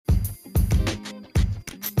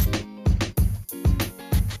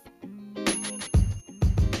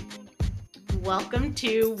Welcome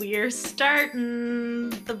to We're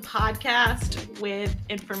Startin', the podcast with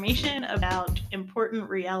information about important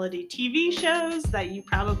reality TV shows that you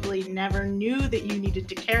probably never knew that you needed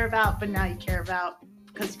to care about, but now you care about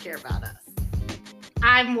because you care about us.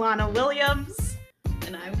 I'm Lana Williams.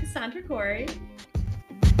 And I'm Cassandra Corey.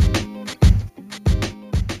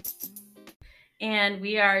 And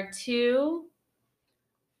we are two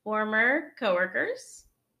former coworkers.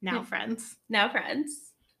 Now friends.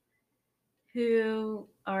 Who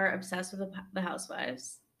are obsessed with the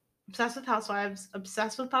housewives. Obsessed with housewives,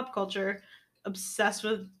 obsessed with pop culture, obsessed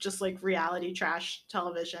with just like reality trash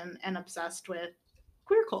television, and obsessed with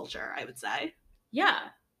queer culture, I would say. Yeah.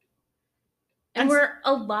 And we're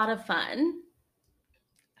a lot of fun.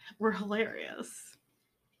 We're hilarious.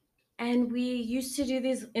 And we used to do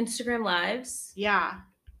these Instagram lives. Yeah.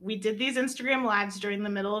 We did these Instagram lives during the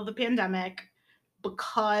middle of the pandemic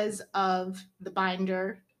because of the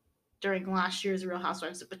binder during last year's Real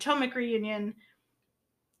Housewives of Potomac reunion.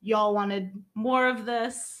 Y'all wanted more of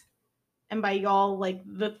this. And by y'all, like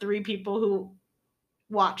the three people who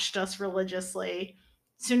watched us religiously.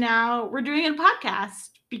 So now we're doing a podcast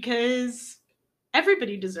because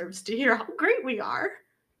everybody deserves to hear how great we are.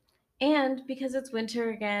 And because it's winter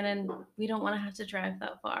again and we don't want to have to drive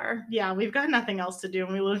that far. Yeah, we've got nothing else to do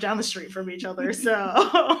and we live down the street from each other.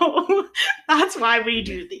 So that's why we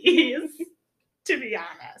do these, to be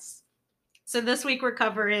honest. So this week we're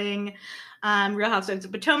covering Real Housewives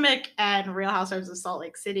of Potomac and Real Housewives of Salt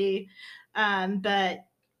Lake City. But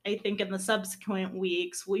I think in the subsequent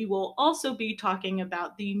weeks, we will also be talking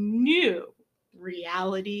about the new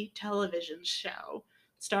reality television show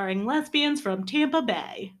starring lesbians from Tampa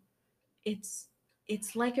Bay. It's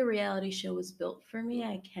like a reality show was built for me.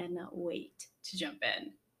 I cannot wait to jump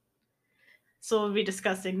in. So we'll be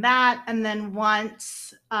discussing that. And then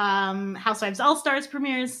once Housewives All-Stars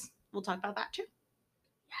premieres, we'll talk about that too.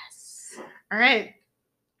 Yes. All right.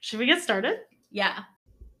 Should we get started? Yeah.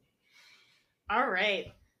 All right.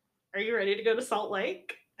 Are you ready to go to Salt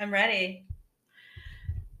Lake? I'm ready.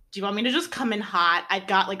 Do you want me to just come in hot? I've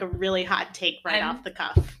got like a really hot take off the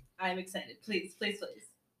cuff. I'm excited. Please.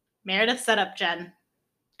 Meredith set up Jen.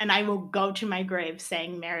 And I will go to my grave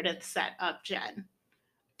saying Meredith set up Jen.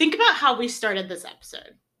 Think about how we started this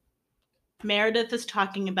episode. Meredith is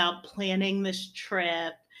talking about planning this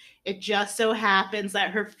trip. It just so happens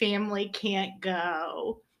that her family can't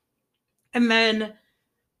go. And then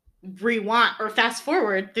rewind or fast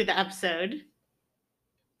forward through the episode.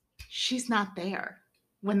 She's not there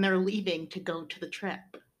when they're leaving to go to the trip.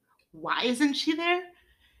 Why isn't she there?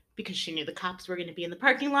 Because she knew the cops were going to be in the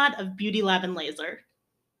parking lot of Beauty Lab and Laser.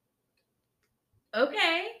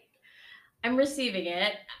 Okay. I'm receiving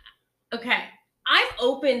it. Okay. I'm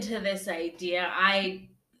open to this idea. I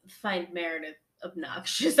find Meredith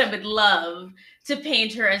obnoxious. I would love to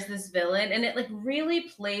paint her as this villain. And it like really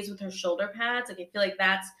plays with her shoulder pads. Like I feel like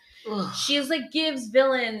that's, she's like gives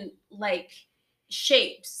villain like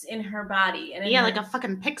shapes in her body. And yeah, like a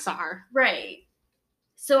fucking Pixar. Right.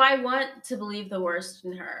 So I want to believe the worst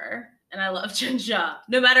in her. And I love Jen Shah.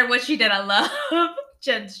 No matter what she did, I love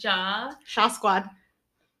Jen Shah. Shah Squad.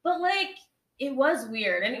 But like, it was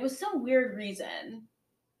weird. And it was some weird reason.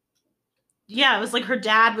 Yeah, it was like her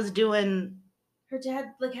dad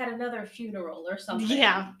like had another funeral or something.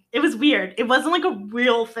 Yeah, it was weird. It wasn't like a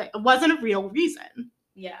real thing. It wasn't a real reason.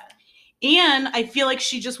 Yeah. And I feel like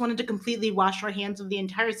she just wanted to completely wash her hands of the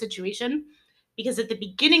entire situation because at the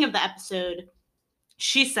beginning of the episode,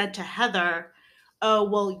 she said to Heather, oh,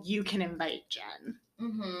 well, you can invite Jen.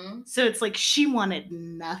 Mm-hmm. So it's like she wanted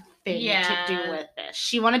nothing to do with this.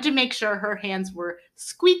 She wanted to make sure her hands were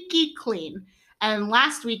squeaky clean. And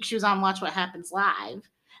last week she was on Watch What Happens Live.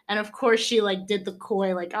 And of course she like did the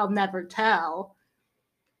coy, like, I'll never tell.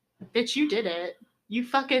 Bitch, you did it. You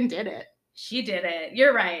fucking did it. She did it.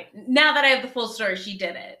 You're right. Now that I have the full story, she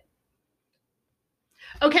did it.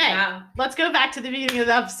 Okay, Let's go back to the beginning of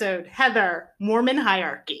the episode. Heather, Mormon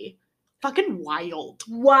hierarchy. Fucking wild.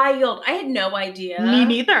 Wild. I had no idea. Me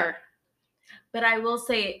neither. But I will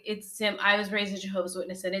say I was raised a Jehovah's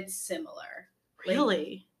Witness and it's similar.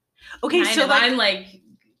 Really? Okay, so like, I'm like,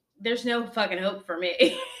 there's no fucking hope for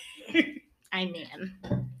me. I mean,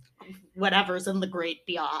 whatever's in the great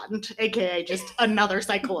beyond, aka just another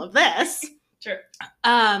cycle of this. Sure.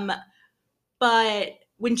 But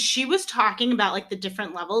when she was talking about like the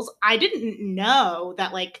different levels, I didn't know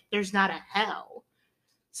that like there's not a hell.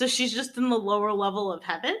 So she's just in the lower level of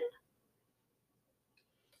heaven?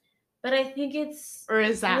 But I think it's... Or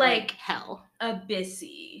is that like hell?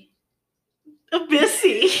 Abyssy.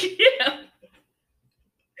 Abyssy? Yeah.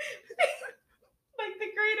 Like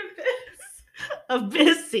the great abyss.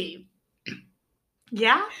 Abyssy.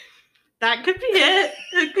 Yeah, that could be it.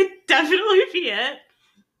 It could definitely be it.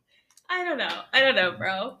 I don't know,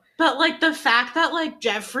 bro. But, like, the fact that, like,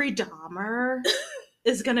 Jeffrey Dahmer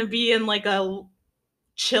is gonna be in, like, a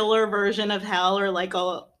chiller version of hell or, like,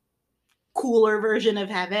 a cooler version of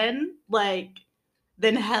heaven, like,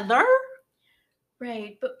 than Heather?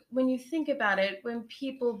 Right, but when you think about it, when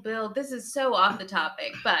people build, this is so off the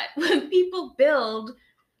topic, but when people build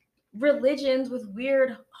religions with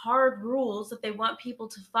weird, hard rules that they want people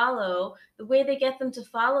to follow, the way they get them to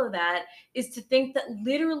follow that is to think that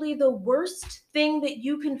literally the worst thing that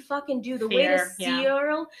you can fucking do, the way to Fair, yeah.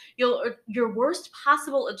 seal your worst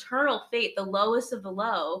possible eternal fate, the lowest of the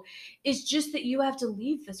low, is just that you have to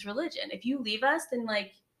leave this religion. If you leave us, then,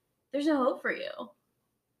 like, there's no hope for you.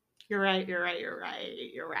 You're right.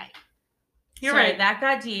 Sorry, that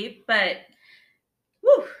got deep, but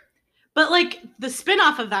whew. But, like, the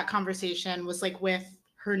spinoff of that conversation was, like, with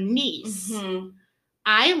her niece. Mhm.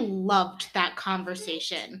 I loved that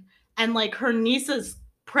conversation. And, like, her niece's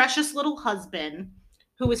precious little husband,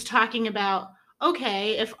 who was talking about,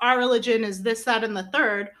 okay, if our religion is this, that, and the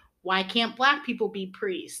third, why can't Black people be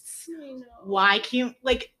priests? I know. Why can't,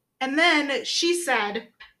 like, and then she said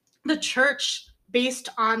the church, based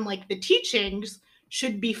on, like, the teachings,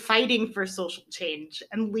 should be fighting for social change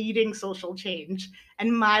and leading social change.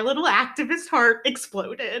 And my little activist heart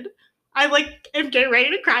exploded. I, like, am getting ready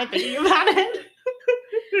to cry thinking about it.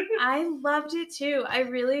 I loved it too. I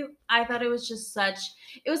thought it was just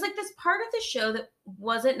it was like this part of the show that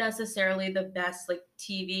wasn't necessarily the best, like,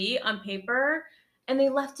 TV on paper, and they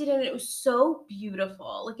left it in, and it was so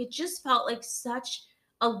beautiful. Like, it just felt like such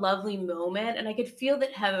a lovely moment, and I could feel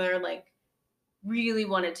that Heather, like, really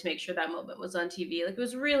wanted to make sure that moment was on TV. Like, it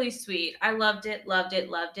was really sweet. I loved it.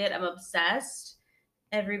 I'm obsessed.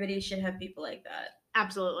 Everybody should have people like that.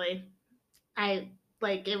 Absolutely.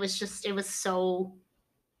 It was so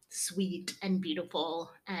sweet and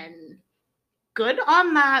beautiful and good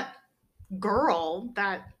on that girl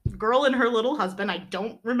and her little husband. I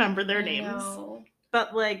don't remember their names. Know.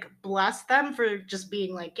 But, like, bless them for just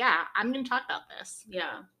being like, yeah, I'm going to talk about this.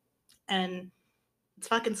 Yeah. And it's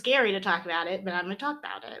fucking scary to talk about it, but I'm going to talk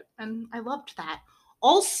about it. And I loved that.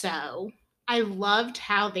 Also, I loved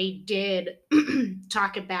how they did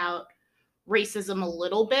talk about racism a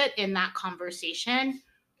little bit in that conversation,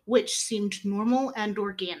 which seemed normal and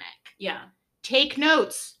organic. Yeah. Take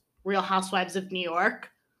notes, Real Housewives of New York.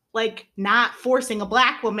 Like, not forcing a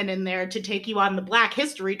Black woman in there to take you on the Black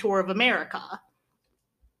history tour of America.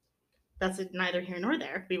 That's neither here nor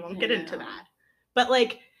there. We won't get into that. But,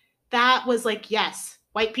 like, that was like, yes,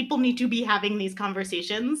 white people need to be having these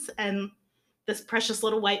conversations, and this precious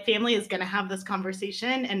little white family is going to have this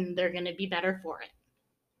conversation, and they're going to be better for it.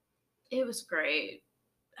 It was great.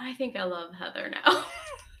 I think I love Heather now.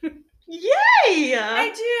 Yay! I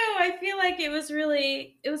do. I feel like it was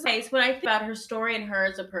nice. When I think about her story and her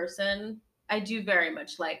as a person, I do very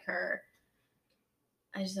much like her.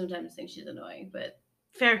 I just sometimes think she's annoying, but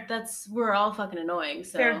fair. We're all fucking annoying,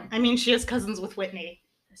 so. Fair. I mean, she has cousins with Whitney.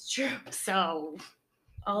 That's true. So.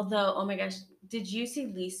 Although, oh my gosh, did you see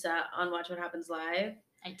Lisa on Watch What Happens Live?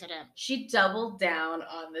 I didn't. She doubled down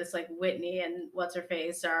on this, like, Whitney and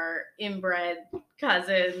what's-her-face are inbred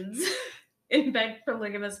cousins, inbred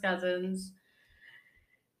polygamous cousins.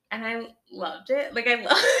 And I loved it. Like, I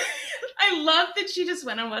love that she just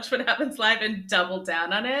went on Watch What Happens Live and doubled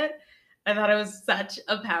down on it. I thought it was such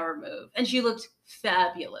a power move. And she looked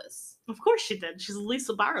fabulous. Of course she did. She's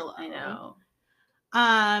Lisa Barlow. I know.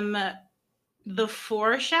 The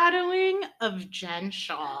foreshadowing of Jen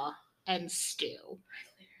Shah and Stu.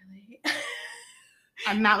 Literally.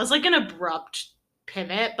 And that was, like, an abrupt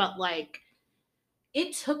pivot, but, like,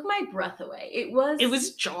 it took my breath away. It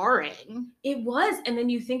was jarring. It was. And then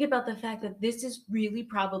you think about the fact that this is really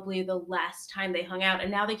probably the last time they hung out,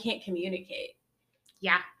 and now they can't communicate.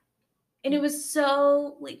 Yeah. And it was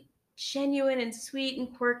so, like, genuine and sweet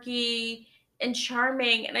and quirky and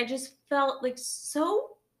charming, and I just felt, like, so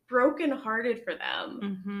brokenhearted for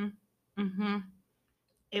them.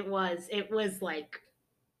 It was like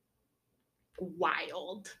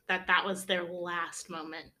wild that was their last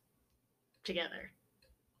moment together,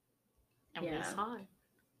 and we saw it.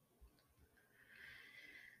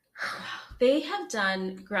 They have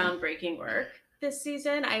done groundbreaking work this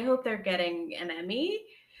season. I hope they're getting an Emmy.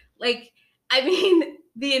 Like, I mean,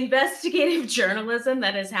 the investigative journalism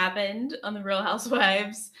that has happened on the Real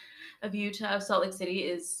Housewives of Utah, of Salt Lake City,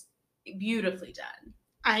 is beautifully done.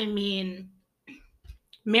 I mean,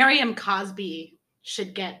 Miriam Cosby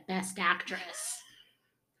should get Best Actress.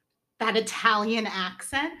 That Italian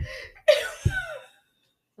accent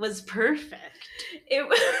was perfect. It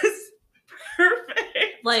was perfect.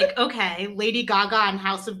 Like, okay, Lady Gaga on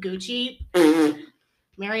House of Gucci,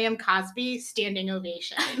 Miriam Cosby, standing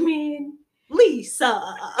ovation. I mean, Lisa.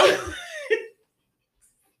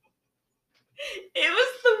 it was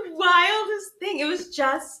the wildest thing. It was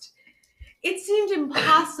just, it seemed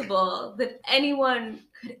impossible that anyone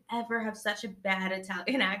could ever have such a bad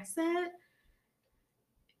Italian accent.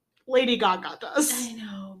 Lady Gaga does. I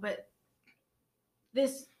know, but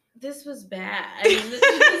this was bad. I mean,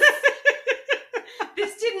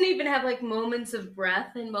 this didn't even have like moments of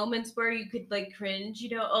breath and moments where you could like cringe,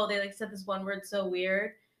 you know, oh, they like said this one word so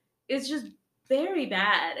weird. It's just very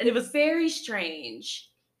bad. And it was very strange.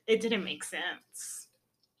 It didn't make sense.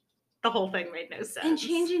 The whole thing made no sense. And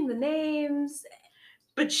changing the names.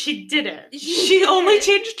 But she didn't. She only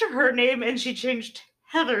changed her name, and she changed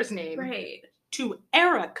Heather's name. Right. To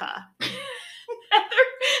Erica. Heather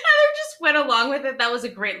just went along with it. That was a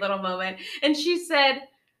great little moment. And she said,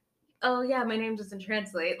 oh yeah, my name doesn't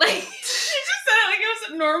translate. Like, she just said it like it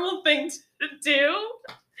was a normal thing to do.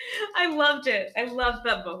 I loved it. I loved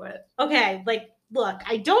that moment. Okay, like, look,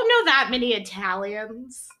 I don't know that many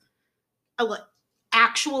Italians.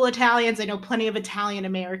 Actual Italians. I know plenty of Italian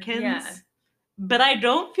Americans. Yeah. But I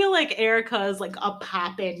don't feel like Erica is like a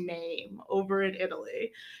pop-in name over in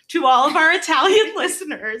Italy. To all of our Italian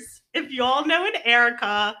listeners, if you all know an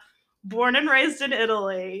Erica, born and raised in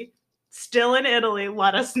Italy, still in Italy,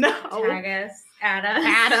 let us know. Tag us. Add us.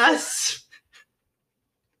 Add us.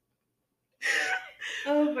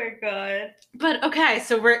 Oh my God. But okay,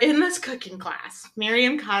 so we're in this cooking class.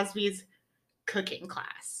 Miriam Cosby's cooking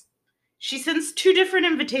class. She sends 2 different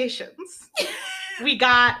invitations. We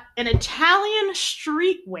got an Italian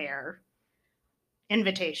streetwear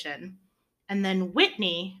invitation. And then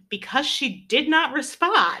Whitney, because she did not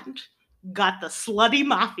respond, got the Slutty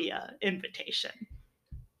Mafia invitation.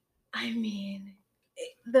 I mean,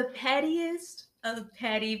 the pettiest of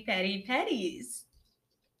petties.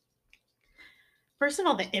 First of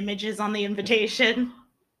all, the images on the invitation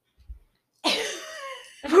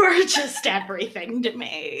were just everything to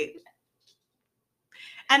me.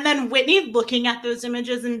 And then Whitney looking at those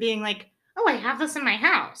images and being like, oh, I have this in my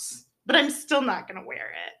house, but I'm still not going to wear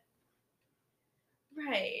it.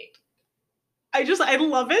 Right. I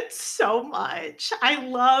love it so much. I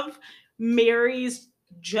love Mary's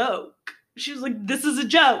joke. She was like, this is a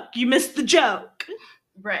joke. You missed the joke.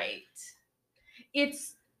 Right.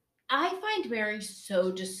 I find Mary so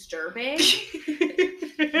disturbing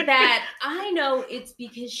that I know it's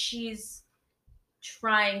because she's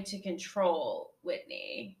trying to control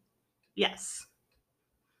Whitney. Yes.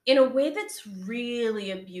 In a way that's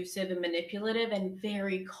really abusive and manipulative and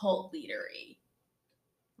very cult leadery.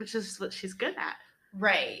 Which is what she's good at.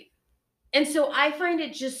 Right. And so I find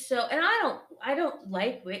it just so, and I don't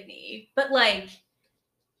like Whitney, but like,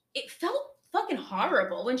 it felt fucking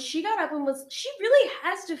horrible when she got up and she really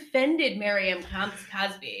has defended Miriam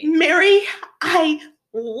Cosby. Mary, I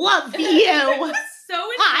love you. So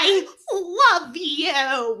I love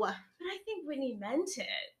you. But I think Whitney meant it.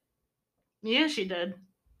 Yeah, she did.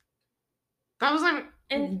 That was like,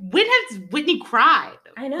 and when has Whitney cried?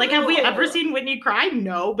 I know. Like, have we ever seen Whitney cry?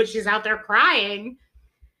 No, but she's out there crying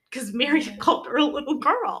because Mary called her a little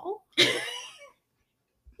girl.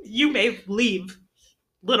 You may leave,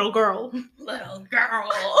 little girl. Little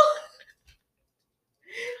girl.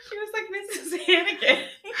 She was like Mrs.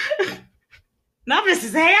 Hannigan. Not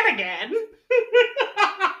Mrs. Hannigan.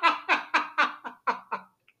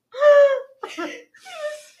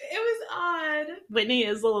 It was odd. Whitney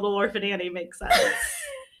is a little orphan Annie, makes sense.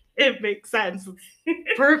 It makes sense.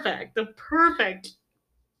 It's perfect. The perfect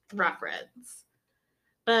reference.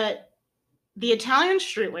 But the Italian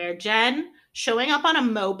streetwear, Jen showing up on a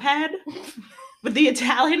moped with the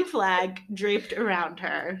Italian flag draped around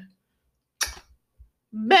her.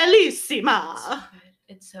 Bellissima.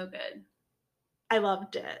 It's so good. I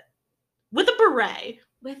loved it. With a beret.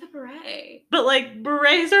 With a beret. But like,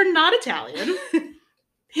 berets are not Italian.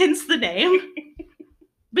 Hence the name.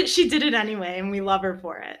 But she did it anyway, and we love her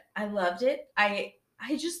for it. I loved it. I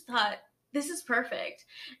just thought, this is perfect.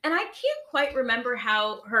 And I can't quite remember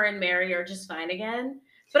how her and Mary are just fine again.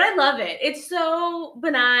 But I love it. It's so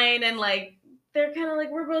benign, and like, they're kind of like,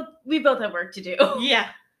 we both have work to do. Yeah.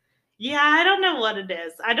 Yeah, I don't know what it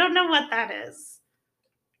is. I don't know what that is.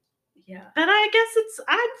 Yeah. But I guess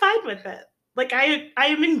I'm fine with it. Like, I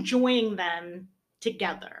am enjoying them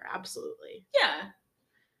together. Absolutely. Yeah.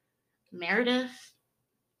 Meredith,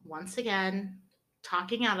 once again,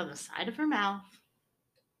 talking out of the side of her mouth.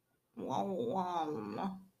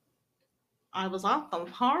 Well, I was at the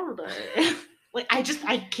party. Like,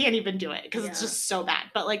 I can't even do it because it's just so bad.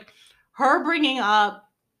 But like, her bringing up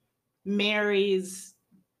Mary's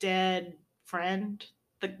dead friend,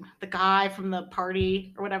 the guy from the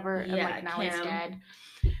party or whatever, and Yeah, like now he's Kim. dead.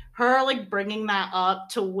 Her like bringing that up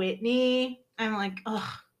to Whitney, I'm like,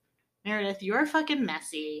 ugh, Meredith, you're fucking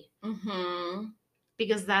messy. Mm-hmm.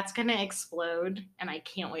 Because that's gonna explode, and I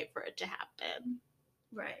can't wait for it to happen.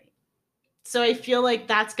 Right. So I feel like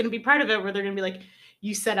that's gonna be part of it, where they're gonna be like,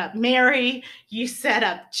 you set up Mary, you set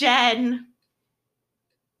up Jen.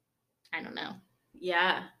 I don't know.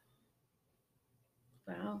 Yeah.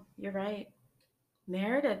 Wow, you're right.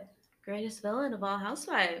 Meredith, greatest villain of all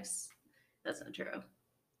housewives. That's not true.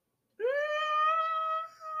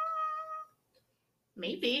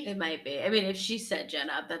 Maybe. It might be. I mean, if she set Jen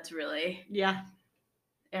up, that's really Yeah.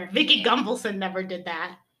 Erica Vicky Jane. Gunvalson never did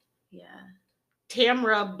that. Yeah.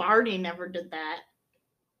 Tamra Barney never did that.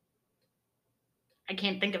 I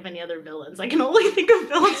can't think of any other villains. I can only think of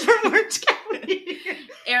villains from Orange County.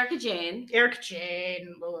 Erica Jane. Eric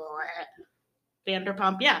Jane.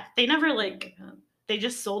 Vanderpump. Yeah. They never like, they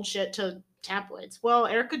just sold shit to tabloids. Well,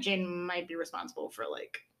 Erica Jane might be responsible for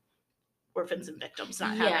like orphans and victims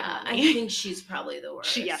not having money. I think she's probably the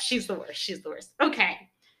worst. She's the worst. She's the worst. Okay.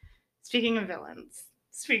 Speaking of villains,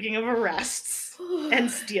 speaking of arrests and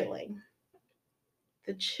stealing,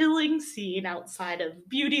 the chilling scene outside of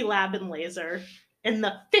Beauty Lab and Laser in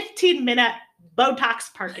the 15-minute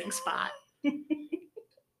Botox parking spot.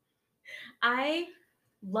 I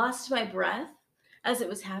lost my breath as it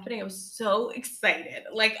was happening. I was so excited.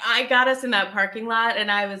 Like, I got us in that parking lot,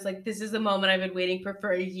 and I was like, this is the moment I've been waiting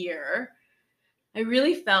for a year. I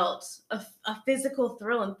really felt a physical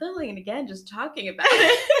thrill and thrilling, and again, just talking about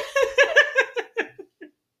it.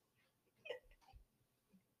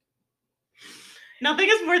 Nothing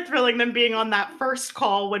is more thrilling than being on that first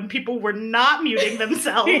call when people were not muting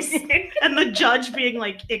themselves and the judge being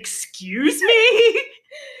like, excuse me?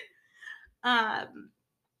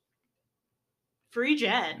 Free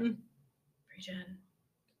Jen. Free Jen.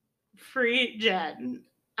 Free Jen.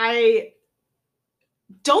 I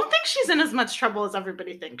don't think she's in as much trouble as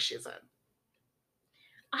everybody thinks she's in.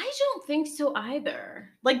 I don't think so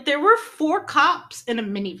either. Like, there were 4 cops in a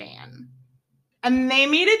minivan. And they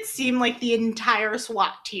made it seem like the entire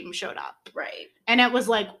SWAT team showed up. Right. And it was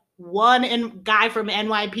like one guy from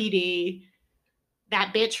NYPD,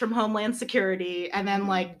 that bitch from Homeland Security, and then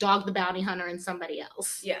like Dog the Bounty Hunter and somebody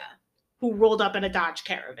else. Yeah. Who rolled up in a Dodge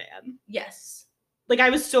Caravan. Yes. Like, I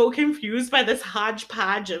was so confused by this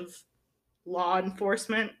hodgepodge of law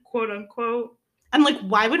enforcement, quote unquote. And like,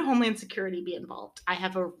 why would Homeland Security be involved? I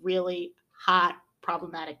have a really hot,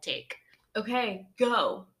 problematic take. Okay,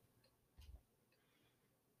 go.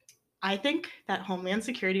 I think that Homeland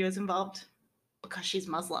Security was involved because she's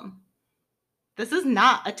Muslim. This is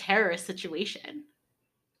not a terrorist situation.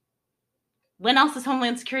 When else is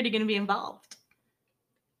Homeland Security going to be involved?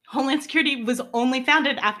 Homeland Security was only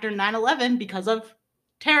founded after 9/11 because of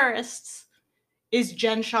terrorists. Is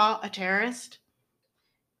Jen Shah a terrorist?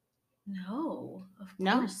 No, of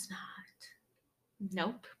course not.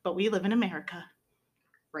 Nope, but we live in America.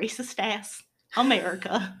 Racist ass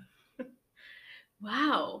America.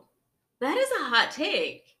 Wow. That is a hot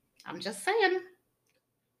take. I'm just saying.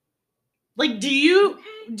 Like, do you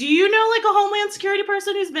know like a Homeland Security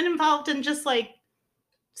person who's been involved in just like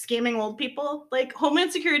scamming old people? Like,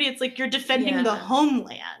 Homeland Security, it's like you're defending the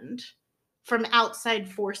homeland from outside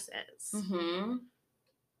forces. Mm-hmm.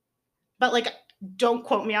 But like, don't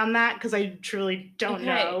quote me on that because I truly don't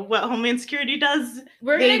know what Homeland Security does.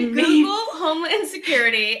 We're going to Google Homeland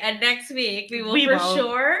Security, and next week we will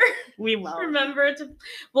sure we will remember to.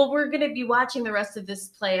 Well, we're going to be watching the rest of this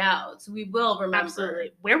play out, so we will remember.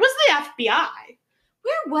 Absolutely. Where was the FBI?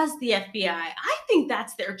 Where was the FBI? I think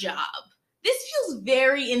that's their job. This feels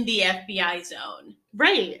very in the FBI zone.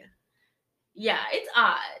 Right. Yeah, it's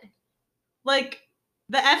odd. Like,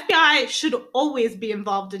 the FBI should always be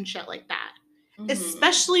involved in shit like that. Mm-hmm.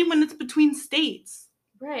 Especially when it's between states.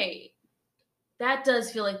 Right. That does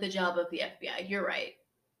feel like the job of the FBI. You're right.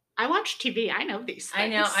 I watch TV. I know these things. I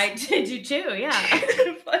know. I do too, yeah.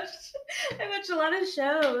 I watch a lot of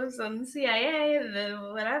shows on the CIA, the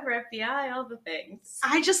whatever, FBI, all the things.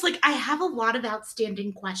 I have a lot of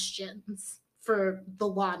outstanding questions for the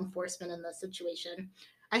law enforcement in this situation.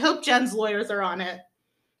 I hope Jen's lawyers are on it.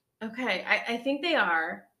 Okay, I think they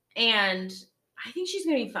are. And I think she's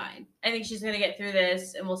going to be fine. I think she's going to get through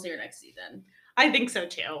this, and we'll see her next season. I think so,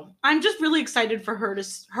 too. I'm just really excited for her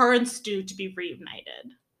and Stu to be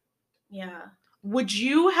reunited. Yeah. Would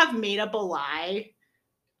you have made up a lie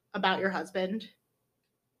about your husband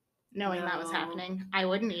knowing that was happening? I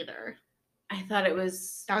wouldn't either. I thought it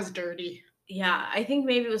was... That was dirty. Yeah, I think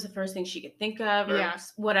maybe it was the first thing she could think of, or Yeah.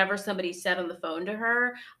 whatever somebody said on the phone to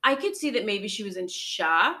her. I could see that maybe she was in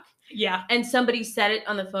shock, Yeah. and somebody said it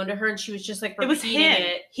on the phone to her, and she was just like It was repeating him.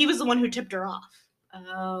 it. He was the one who tipped her off.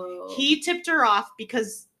 Oh. He tipped her off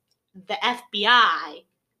because the FBI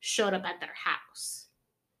showed up at their house.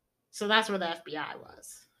 So that's where the FBI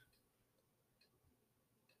was.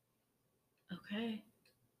 Okay.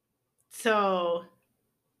 So,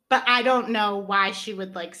 but I don't know why she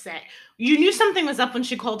would like say. You knew something was up when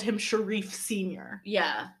she called him Sharif Sr.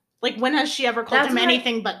 Yeah. Like, when has she ever called That's him why-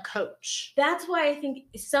 anything but coach? That's why I think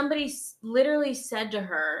somebody literally said to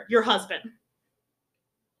her, Your husband.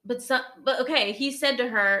 but okay, he said to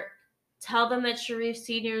her, tell them that Sharif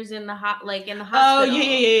Senior's in the Oh, hospital.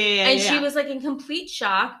 yeah. And she was like in complete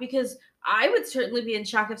shock, because I would certainly be in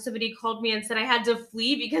shock if somebody called me and said I had to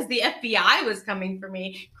flee because the FBI was coming for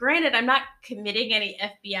me. Granted, I'm not committing any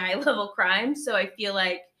FBI level crimes, so I feel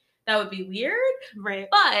like that would be weird. Right.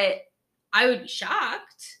 But I would be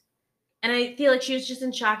shocked. And I feel like she was just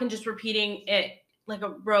in shock and just repeating it like a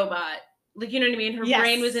robot. Like, you know what I mean? Her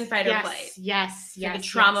brain was in fight or flight. Yes. Like a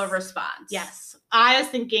trauma response. Yes. I was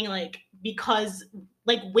thinking, like, because,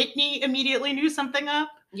 like, Whitney immediately knew something up.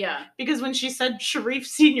 Yeah. Because when she said Sharif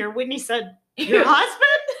Sr., Whitney said, your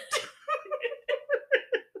husband?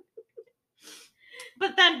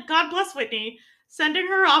 But then, God bless Whitney, sending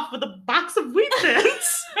her off with a box of Wheat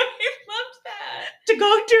Thins I loved that. to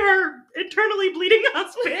go to her internally bleeding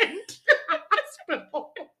husband.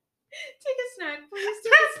 Hospital. Take a snack, please.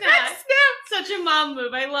 Take a snack. Such a mom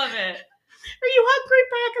move. I love it. Are you hungry?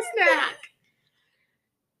 Pack a snack.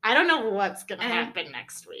 I don't know what's going to happen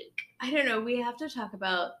next week. I don't know. We have to talk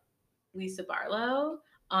about Lisa Barlow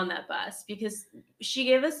on that bus, because she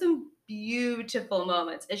gave us some beautiful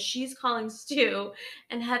moments as she's calling Stu,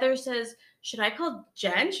 and Heather says, should I call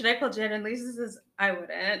Jen? Should I call Jen? And Lisa says, I wouldn't.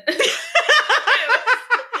 It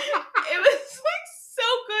was like so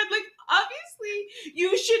good. Like, obviously,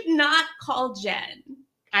 you should not call Jen.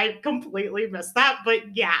 I completely missed that,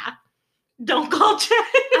 but yeah. Don't call Jen.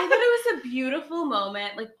 I thought it was a beautiful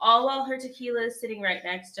moment. Like, all while her tequila is sitting right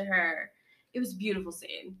next to her. It was a beautiful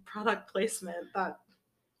scene. Product placement. That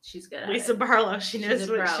she's good at Lisa it. Barlow, she knows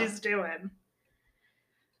what pro. she's doing.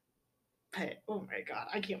 But, oh my God,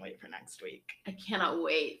 I can't wait for next week. I cannot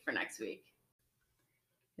wait for next week.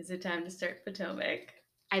 Is it time to start Potomac?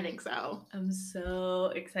 I think so. I'm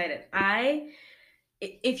so excited.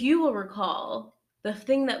 If you will recall, the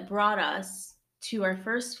thing that brought us to our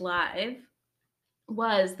first live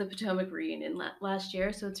was the Potomac reunion last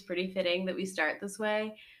year, so it's pretty fitting that we start this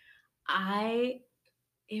way.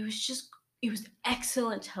 It was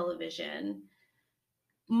excellent television.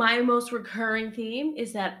 My most recurring theme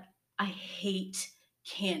is that I hate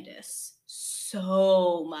Candace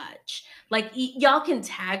so much. Like, y'all can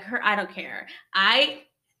tag her. I don't care. I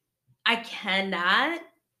cannot.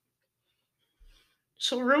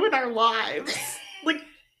 She'll ruin our lives. Like,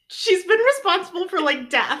 she's been responsible for, like,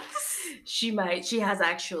 deaths. She might. She has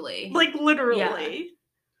actually. Like, literally. Yeah.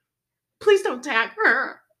 Please don't tag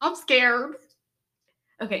her. I'm scared.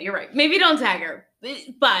 Okay, you're right. Maybe don't tag her.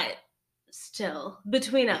 But still,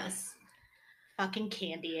 between us. Fucking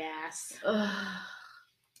candy ass. Ugh.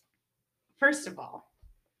 First of all,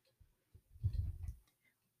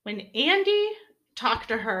 when Andy talked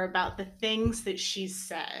to her about the things that she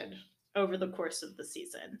said over the course of the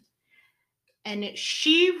season, and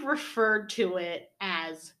she referred to it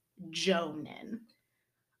as Jonin,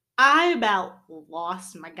 I about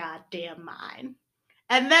lost my goddamn mind.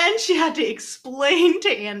 And then she had to explain to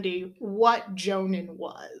Andy what Jonin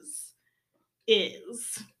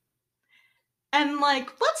is. And, like,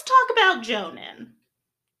 let's talk about Jonin.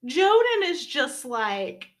 Jonin is just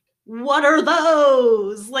like, what are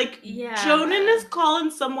those? Like, yeah. Jonin is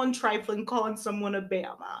calling someone trifling, calling someone a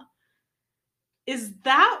Bama. Is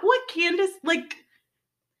that what Candace, like,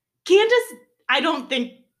 Candace, I don't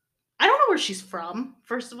know where she's from,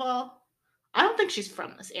 first of all. I don't think she's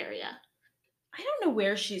from this area. I don't know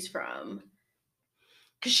where she's from.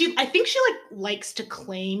 Because I think she, like, likes to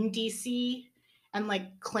claim DC and,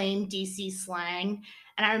 like, claim DC slang.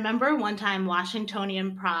 And I remember one time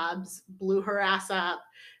Washingtonian Probs blew her ass up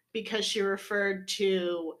because she referred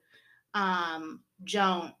to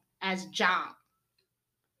Joan as John,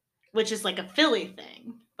 which is, like, a Philly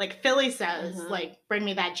thing. Like, Philly says, like, bring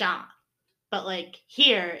me that John. But, like,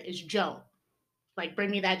 here is Joan. Like,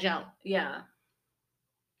 bring me that Joan. Yeah.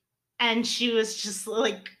 And she was just,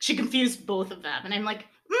 like, she confused both of them. And I'm like,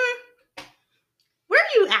 where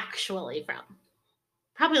are you actually from?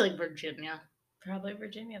 Probably, like, Virginia. Probably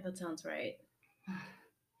Virginia. That sounds right.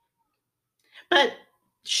 But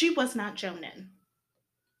she was not Jonin.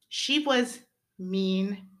 She was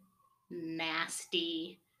mean,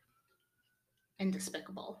 nasty, and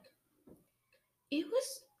despicable. It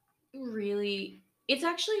was really, it's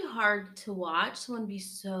actually hard to watch someone be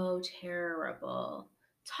so terrible.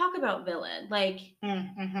 Talk about villain. Like,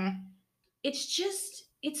 Mm-hmm. it's just,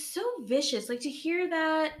 it's so vicious. Like, to hear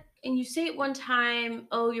that and you say it one time,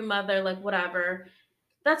 oh, your mother, like, whatever,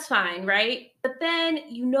 that's fine, right? But then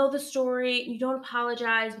you know the story, you don't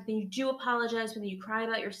apologize, but then you do apologize, but then you cry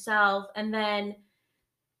about yourself, and then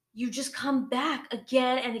you just come back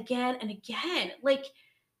again and again and again. Like,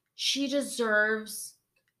 she deserves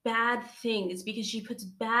bad things because she puts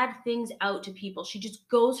bad things out to people. She just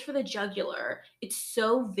goes for the jugular. It's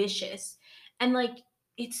so vicious. And like,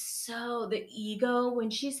 it's so the ego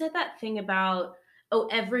when she said that thing about, oh,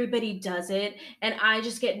 everybody does it and I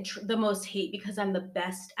just get the most hate because I'm the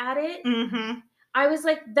best at it. Mm-hmm. I was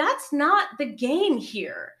like, that's not the game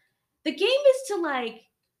here. The game is to like,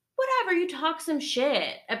 whatever, you talk some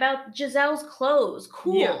shit about Giselle's clothes.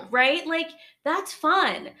 Cool, Yeah. right? Like, that's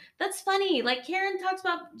fun. That's funny. Like, Karen talks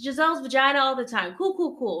about Giselle's vagina all the time.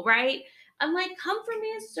 Cool, right? I'm like, come for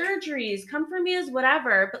me as surgeries, come for me as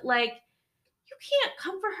whatever. But like, you can't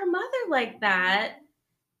come for her mother like that.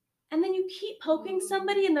 And then you keep poking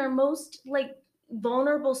somebody in their most like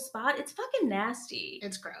vulnerable spot. It's fucking nasty.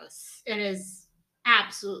 It's gross. It is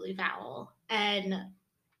absolutely foul. And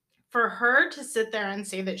for her to sit there and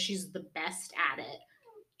say that she's the best at it,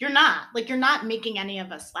 you're not. Like, you're not making any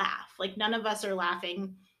of us laugh. Like, none of us are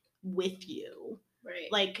laughing with you. Right.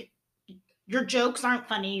 Like, your jokes aren't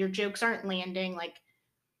funny. Your jokes aren't landing. Like,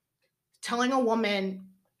 telling a woman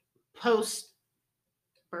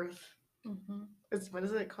post-birth, what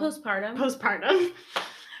is it called? Postpartum.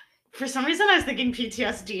 For some reason, I was thinking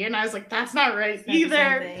PTSD, and I was like, that's not right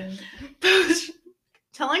either.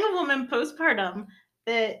 Telling a woman postpartum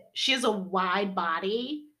that she has a wide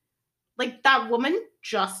body, like, that woman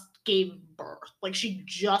just gave birth. Like, she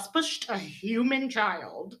just pushed a human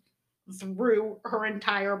child through her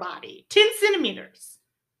entire body. 10 centimeters.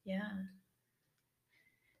 Yeah.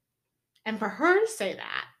 And for her to say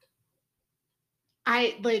that,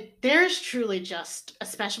 there's truly just a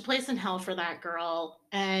special place in hell for that girl.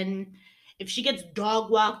 And if she gets dog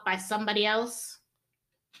walked by somebody else,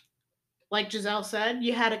 like Giselle said,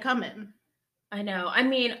 you had it coming. I know. I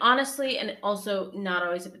mean, honestly, and also not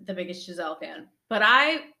always the biggest Giselle fan, but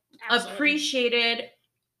I appreciated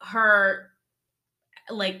her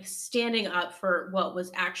like standing up for what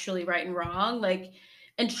was actually right and wrong, like,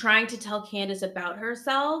 and trying to tell Candace about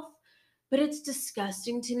herself. But it's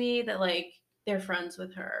disgusting to me that like they're friends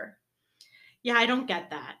with her. Yeah, I don't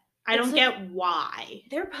get that. I don't get why.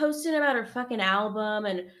 They're posting about her fucking album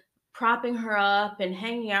and propping her up and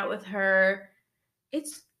hanging out with her.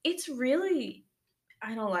 It's really,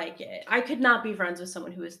 I don't like it. I could not be friends with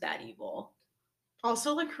someone who is that evil.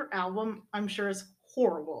 Also, like, her album, I'm sure, is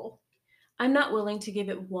horrible. I'm not willing to give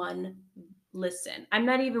it one listen. I'm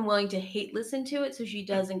not even willing to hate listen to it so she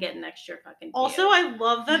doesn't get an extra fucking view. Also, I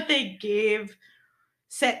love that they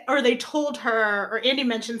they told her, or Andy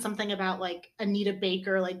mentioned something about like Anita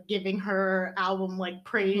Baker like giving her album like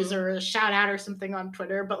praise or a shout out or something on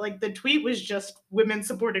Twitter, but like the tweet was just women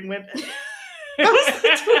supporting women. That was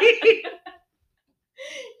the tweet.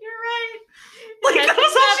 You're right. Like, that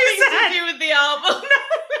was all she said. To do with the album.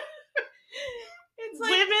 It's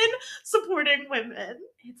like women supporting women.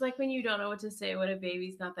 It's like when you don't know what to say when a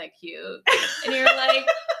baby's not that cute, and you're like,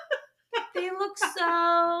 they look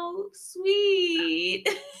so sweet.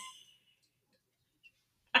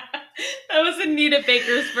 That was Anita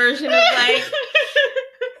Baker's version of like,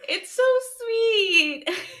 it's so sweet.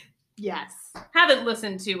 Yes. Haven't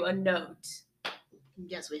listened to a note.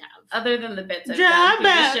 Yes, we have. Other than the bits I've done through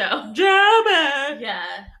the show.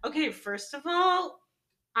 Yeah. Okay, first of all,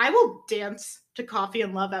 I will dance to Coffee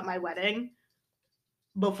and Love at my wedding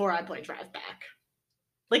before I play Drive Back.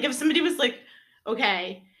 Like, if somebody was like,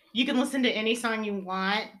 okay, you can listen to any song you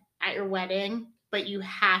want at your wedding, but you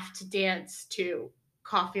have to dance to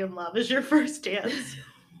Coffee and Love as your first dance.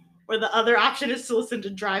 Or the other option is to listen to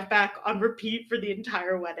Drive Back on repeat for the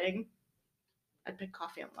entire wedding. I'd pick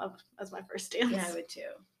Coffee and Love as my first dance. Yeah, I would too.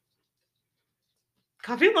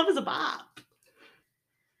 Coffee and Love is a bop.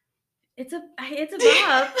 It's a bop.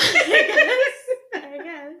 I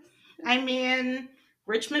guess. I mean,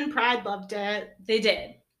 Richmond Pride loved it. They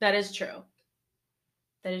did. That is true.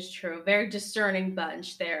 Very discerning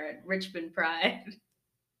bunch there at Richmond Pride.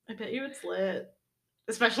 I bet you it's lit.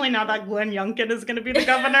 Especially now that Glenn Youngkin is going to be the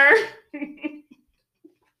governor.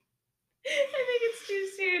 I think it's too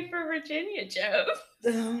soon for Virginia, Joe.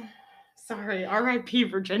 Sorry, R.I.P.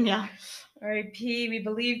 Virginia. R.I.P. We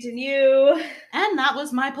believed in you. And that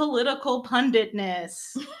was my political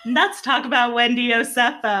punditness. Let's talk about Wendy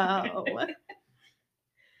Osefo.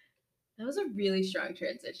 That was a really strong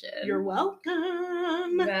transition. You're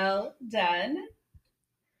welcome. Well done.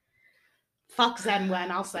 Fuck Zen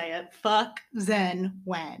Wen, I'll say it. Fuck Zen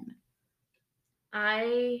Wen.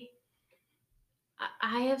 I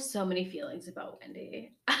have so many feelings about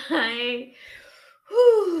Wendy.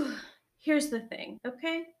 Here's the thing,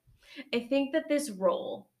 okay? I think that this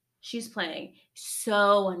role she's playing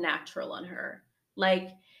so unnatural on her. Like,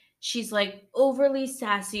 she's like overly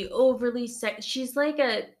sassy, overly she's like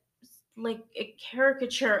a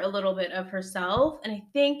caricature a little bit of herself, and I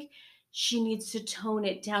think she needs to tone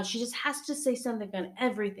it down. She just has to say something on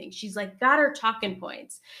everything. She's like got her talking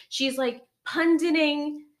points. She's like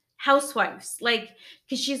punditing housewives, like,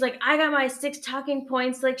 because she's like, I got my 6 talking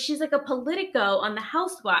points. Like, she's like a Politico on the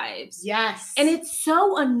housewives. Yes. And it's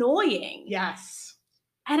so annoying. Yes.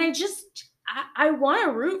 And I want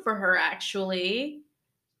to root for her, actually,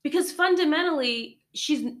 because fundamentally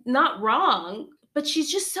she's not wrong, but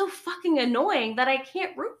she's just so fucking annoying that I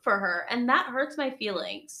can't root for her, and that hurts my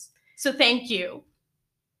feelings. So thank you.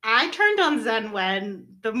 I turned on Zen Wen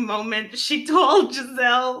the moment she told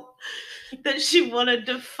Giselle that she wanted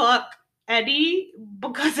to fuck Eddie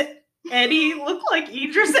because Eddie looked like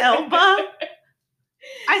Idris Elba.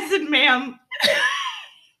 I said, ma'am,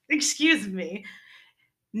 excuse me.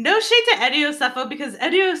 No shade to Eddie Osefo, because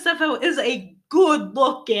Eddie Osefo is a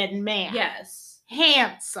good-looking man. Yes.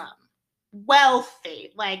 Handsome.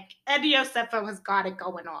 Wealthy. Like, Eddie Osefo has got it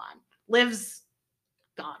going on. Lives,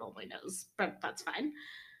 God only knows, but that's fine.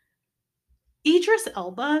 Idris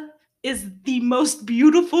Elba is the most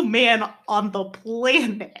beautiful man on the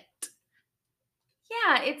planet.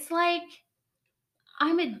 Yeah, it's like,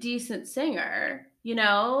 I'm a decent singer, you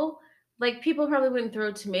know? Like, people probably wouldn't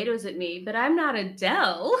throw tomatoes at me, but I'm not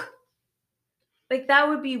Adele. Like, that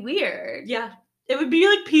would be weird. Yeah. It would be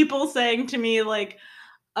like people saying to me, like,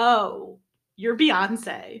 oh, you're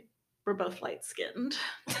Beyonce. We're both light-skinned.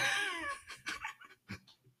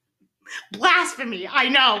 Blasphemy. I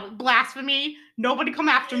know. Blasphemy. Nobody come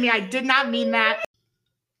after me. I did not mean that.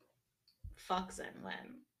 Fuck Zen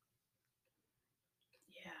Wen.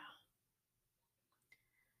 Yeah.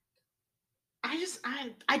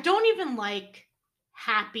 I don't even like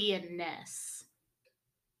Happy and Ness.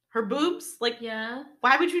 Her boobs? Like, Yeah.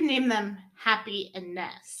 why would you name them Happy and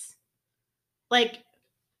Ness? Like,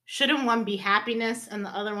 shouldn't one be happiness and the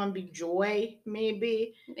other one be joy,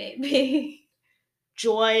 maybe? Maybe.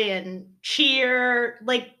 Joy and cheer.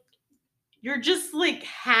 Like, you're just like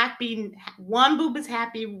happy. One boob is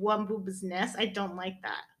happy, one boob is Ness. I don't like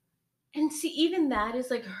that. And see, even that is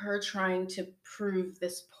like her trying to prove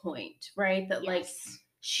this point, right? That like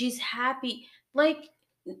she's happy. Like,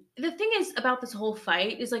 the thing is about this whole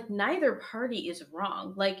fight is like neither party is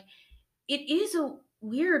wrong. Like, it is a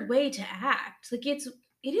weird way to act. Like, it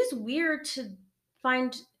is weird to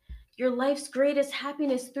find your life's greatest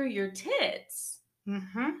happiness through your tits.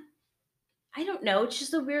 Mm-hmm. I don't know. It's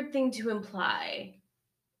just a weird thing to imply.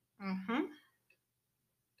 Mm-hmm.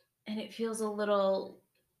 And it feels a little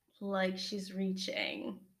like she's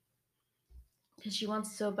reaching. Because she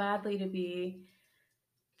wants so badly to be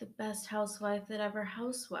the best housewife that ever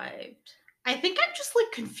housewifed. I think I'm just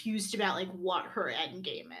like confused about like what her end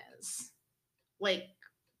game is. Like,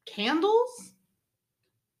 candles?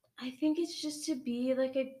 I think it's just to be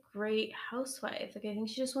like a great housewife. Like, I think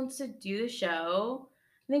she just wants to do the show.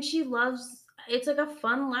 I think she loves, it's like a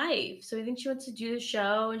fun life. So I think she wants to do the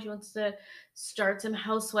show and she wants to start some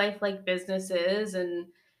housewife like businesses, and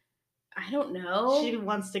I don't know. She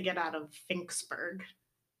wants to get out of Finksburg.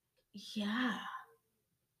 Yeah.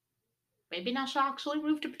 Maybe now she'll actually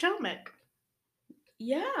move to Potomac.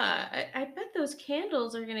 Yeah, I bet those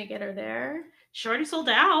candles are gonna get her there. She already sold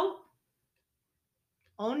out.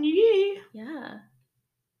 On ye. Yeah.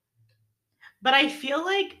 But I feel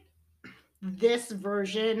like this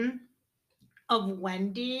version of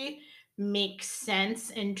Wendy makes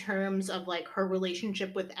sense in terms of like her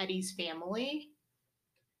relationship with Eddie's family.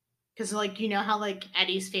 Because, like, you know how like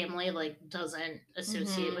Eddie's family like doesn't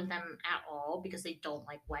associate with them at all because they don't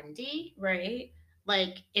like Wendy, right?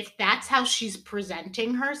 Like, if that's how she's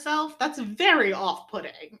presenting herself, that's very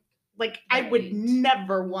off-putting. Like, right. I would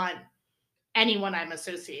never want anyone I'm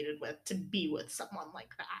associated with to be with someone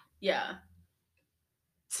like that. Yeah.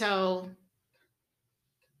 So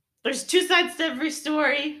there's two sides to every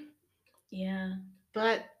story. Yeah.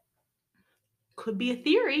 But could be a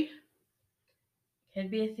theory.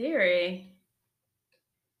 Could be a theory.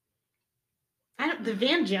 The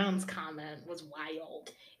Van Jones comment was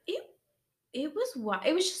wild. It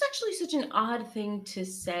was just actually such an odd thing to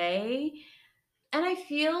say. And I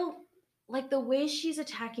feel like the way she's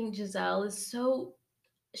attacking Giselle is so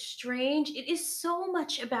strange. It is so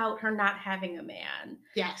much about her not having a man.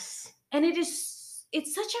 Yes. And it's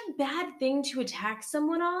such a bad thing to attack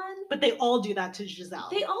someone on. But they all do that to Giselle.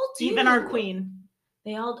 They all do. Even our queen.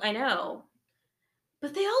 I know.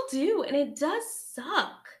 But they all do, and it does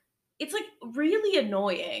suck. It's like really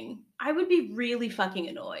annoying. I would be really fucking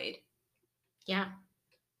annoyed. Yeah.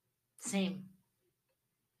 Same.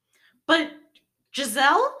 But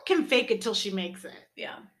Giselle can fake it till she makes it.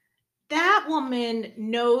 Yeah. That woman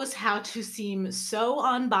knows how to seem so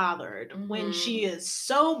unbothered when she is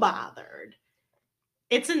so bothered.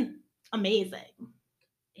 It's amazing.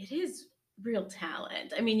 It is real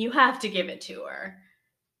talent. I mean, you have to give it to her.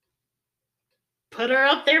 Put her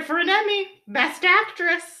up there for an Emmy. Best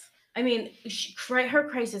actress. I mean, her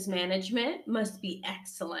crisis management must be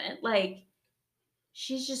excellent. Like,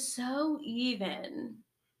 she's just so even.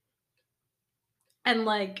 And,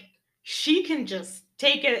 like, she can just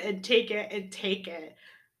take it and take it and take it.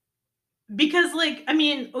 Because, like, I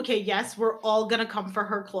mean, okay, yes, we're all going to come for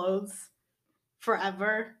her clothes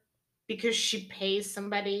forever because she pays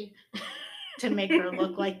somebody to make her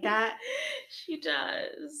look like that. She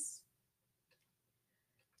does.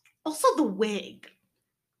 Also, the wig.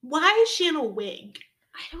 Why is she in a wig?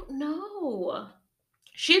 I don't know.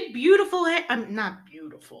 She had beautiful hair. I'm not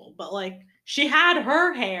beautiful, but like she had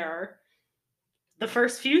her hair the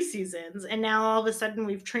first few seasons, and now all of a sudden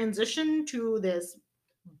we've transitioned to this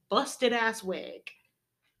busted ass wig.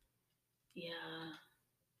 Yeah.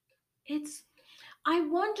 I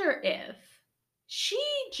wonder if she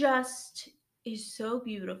just is so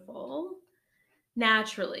beautiful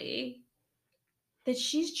naturally that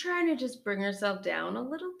she's trying to just bring herself down a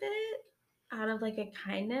little bit out of like a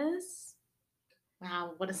kindness.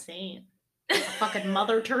 Wow, what a saint. A fucking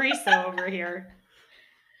Mother Teresa over here.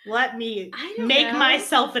 Let me make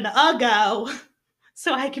myself an Uggo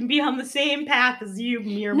so I can be on the same path as you,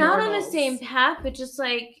 mere Not mortals. on the same path, but just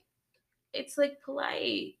like, it's like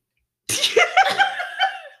polite. I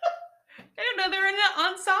don't know, they're in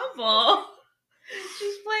an ensemble.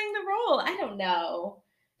 She's playing the role. I don't know.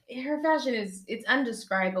 Her fashion it's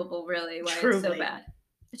undescribable, really, why it's so bad.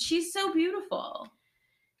 But she's so beautiful.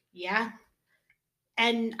 Yeah.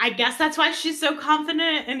 And I guess that's why she's so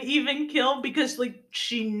confident and even killed, because like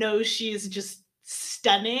she knows she's just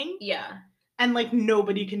stunning. Yeah. And like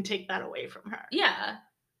nobody can take that away from her. Yeah.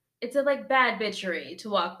 It's a like bad bitchery to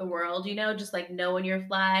walk the world, you know, just like knowing you're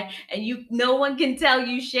fly and no one can tell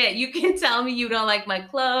you shit. You can tell me you don't like my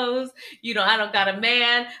clothes, I don't got a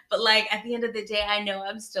man, but like at the end of the day, I know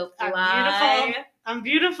I'm still fly. I'm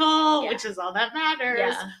beautiful, which is all that matters.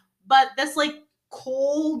 Yeah. But this like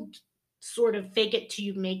cold sort of fake it till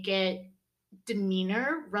you make it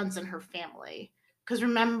demeanor runs in her family. Because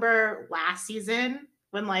remember last season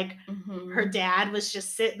when like her dad was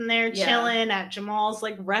just sitting there chilling at Jamal's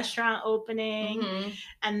like restaurant opening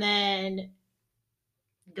and then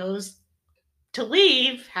goes to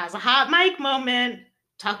leave, has a hot mic moment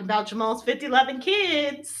talking about Jamal's 50-11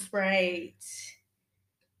 kids. Right.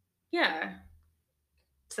 Yeah.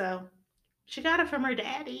 So she got it from her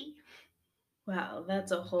daddy. Wow,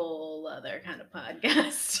 that's a whole other kind of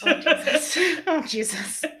podcast. Oh,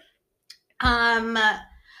 Jesus.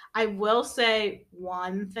 I will say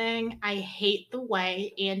one thing. I hate the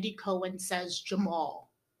way Andy Cohen says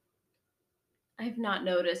Jamal. I've not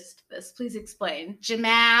noticed this. Please explain.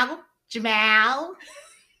 Jamal.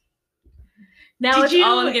 Now it's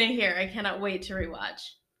all I'm going to hear. I cannot wait to rewatch.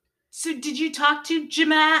 So did you talk to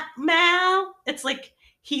Jamal? It's like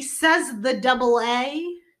he says the double A.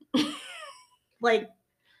 Like,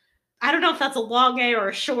 I don't know if that's a long A or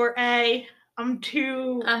a short A. I'm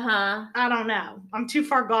too, I don't know. I'm too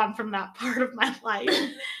far gone from that part of my life.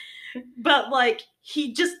 But, like,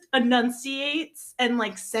 he just enunciates and,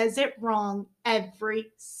 like, says it wrong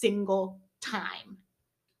every single time.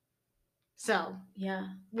 So, yeah.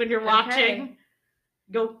 When you're watching,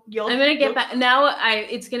 I'm going to get back. Now,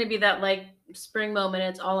 it's going to be that, like, spring moment.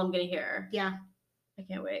 It's all I'm going to hear. Yeah. I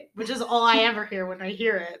can't wait. Which is all I ever hear when I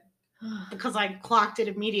hear it. Because I clocked it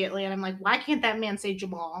immediately. And I'm like, why can't that man say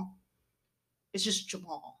Jamal? It's just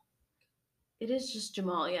Jamal. It is just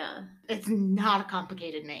Jamal, yeah. It's not a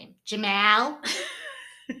complicated name. Jamal.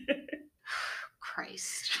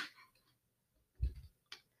 Christ.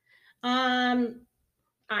 I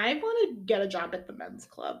want to get a job at the men's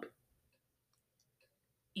club.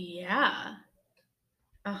 Yeah.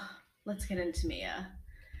 Oh, let's get into Mia.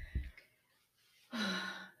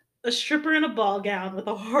 A stripper in a ball gown with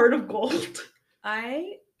a heart of gold.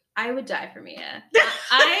 I would die for Mia.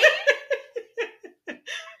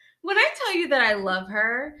 you that I love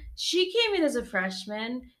her. She came in as a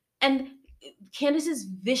freshman, and Candace is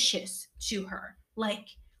vicious to her, like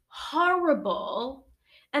horrible.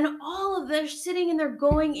 And all of they're sitting and they're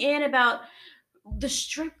going in about the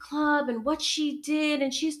strip club and what she did,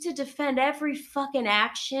 and she's to defend every fucking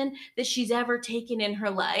action that she's ever taken in her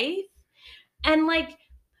life. And like,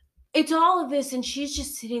 it's all of this, and she's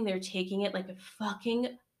just sitting there taking it like a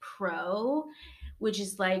fucking pro, which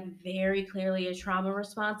is like very clearly a trauma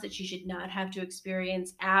response that she should not have to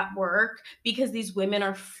experience at work, because these women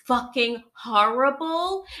are fucking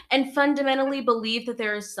horrible and fundamentally believe that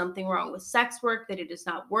there is something wrong with sex work, that it does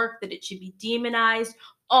not work, that it should be demonized.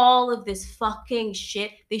 All of this fucking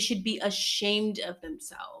shit. They should be ashamed of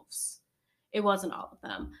themselves. It wasn't all of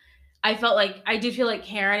them. I did feel like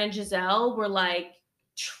Karen and Giselle were like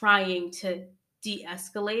trying to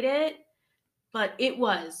de-escalate it, but it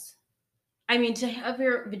was, I mean, to have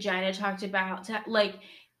your vagina talked about,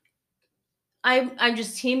 I'm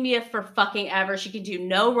just Team Mia for fucking ever. She can do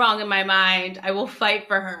no wrong in my mind. I will fight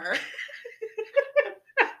for her.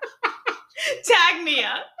 Tag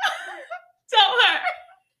Mia. Tell her.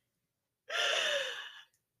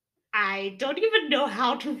 I don't even know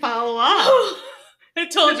how to follow up. I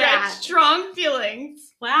told you I had strong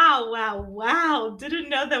feelings. Wow. Didn't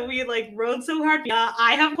know that we like rode so hard.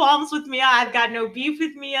 I have qualms with Mia. I've got no beef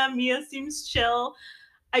with Mia. Mia seems chill.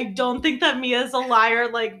 I don't think that Mia is a liar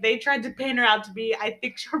like they tried to paint her out to be. I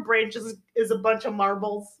think her brain just is a bunch of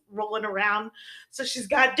marbles rolling around. So she's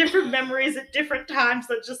got different memories at different times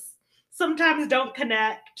that just sometimes don't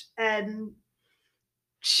connect. And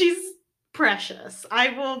she's precious.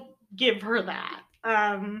 I will give her that.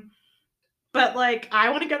 But like, I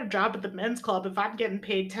want to get a job at the men's club if I'm getting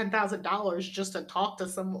paid $10,000 just to talk to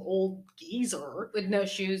some old geezer with no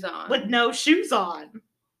shoes on.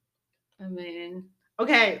 I mean,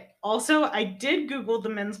 okay. Also, I did Google the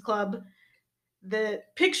men's club. The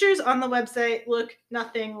pictures on the website look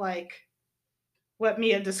nothing like what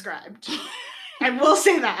Mia described. I will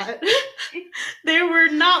say that. There were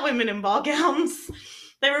not women in ball gowns.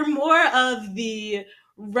 They were more of the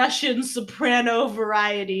Russian soprano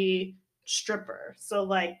variety stripper. So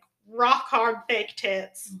like rock hard fake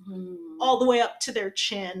tits all the way up to their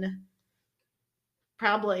chin.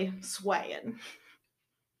 Probably swaying.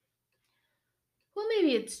 Well,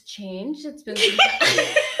 maybe it's changed. It's been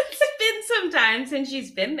some time since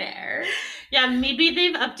she's been there. Yeah, maybe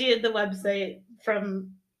they've updated the website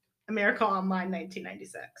from America Online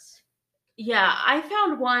 1996. Yeah, I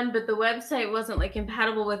found one, but the website wasn't like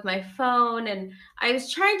compatible with my phone, and I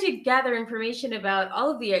was trying to gather information about all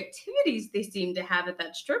of the activities they seem to have at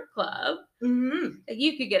that strip club. Mm-hmm. Like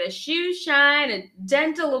you could get a shoe shine, a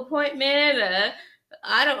dental appointment,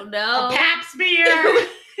 I don't know, a pap smear.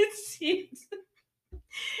 It seems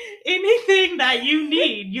anything that you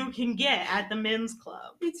need, you can get at the men's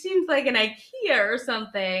club. It seems like an IKEA or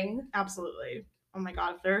something. Absolutely. Oh my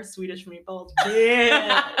god, if they're Swedish meatballs,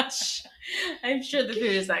 bitch. I'm sure the food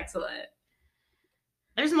is excellent.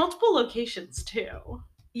 There's multiple locations too.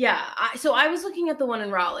 Yeah, so I was looking at the one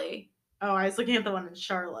in Raleigh. Oh, I was looking at the one in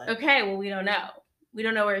Charlotte. Okay, well, we don't know. We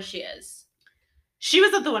don't know where she is. She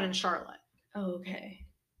was at the one in Charlotte. Oh, okay.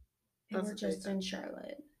 And we're just in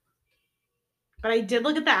Charlotte. But I did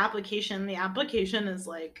look at the application. The application is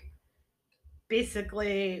like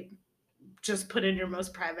basically just put in your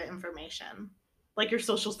most private information. Like your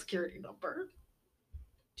social security number.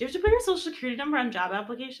 Do you have to put your social security number on job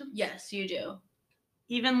applications? Yes, you do.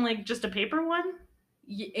 Even like just a paper one?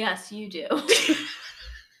 Yes, you do.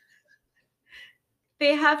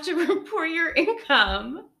 They have to report your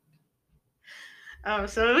income. Oh,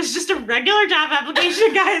 so it was just a regular job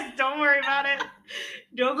application, guys. Don't worry about it.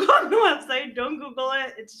 Don't go on the website. Don't Google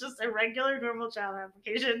it. It's just a regular, normal job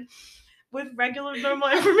application with regular, normal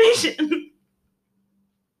information.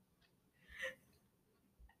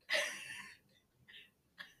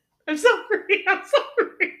 I'm sorry.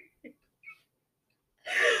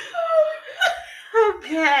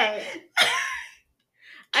 Okay.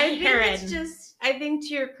 I think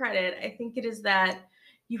to your credit, I think it is that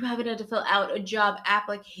you haven't had to fill out a job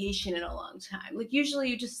application in a long time. Like usually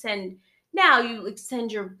you just send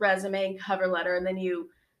your resume and cover letter, and then you,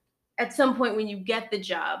 at some point when you get the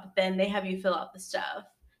job, then they have you fill out the stuff.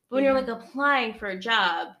 But when you're like applying for a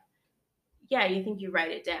job, yeah, you think you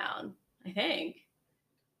write it down, I think.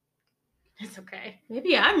 It's okay.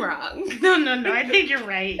 Maybe I'm wrong. No. I think you're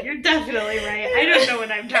right. You're definitely right. I don't know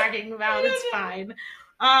what I'm talking about. It's fine.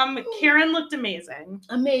 Karen looked amazing.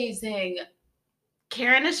 Amazing.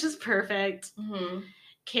 Karen is just perfect. Mm-hmm.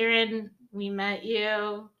 Karen, we met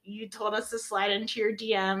you. You told us to slide into your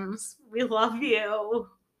DMs. We love you.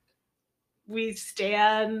 We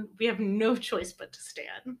stan. We have no choice but to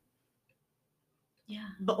stan. Yeah.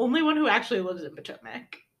 The only one who actually lives in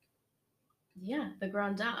Potomac. Yeah, the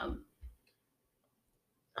Grand Dame.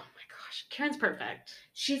 Oh my gosh, Karen's perfect.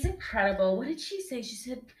 She's incredible. What did she say? She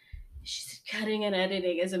said cutting and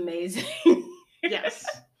editing is amazing. Yes.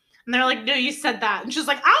 And they're like, no, you said that. And she's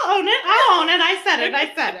like, I'll own it. I said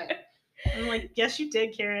it. I'm like, yes, you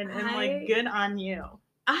did, Karen. And like, good on you.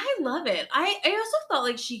 I love it. I also thought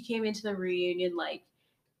like she came into the reunion like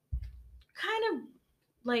kind of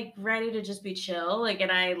like ready to just be chill. Like,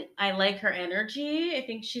 and I like her energy. I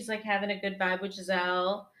think she's like having a good vibe with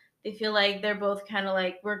Giselle. They feel like they're both kind of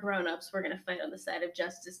like, we're grown-ups. We're going to fight on the side of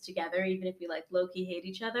justice together, even if we like low-key hate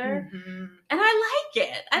each other. Mm-hmm. And I like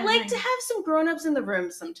it. I like to have some grown-ups in the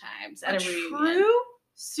room sometimes at a reunion. True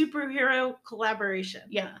superhero collaboration.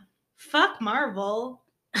 Yeah. Fuck Marvel.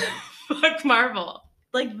 Fuck Marvel.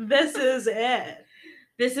 Like, this is it.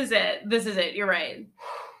 This is it. You're right.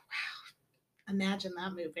 Wow. Imagine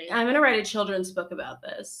that movie. I'm going to write a children's book about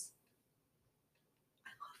this. I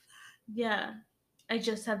love that. Yeah. I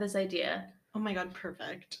just had this idea. Oh my god,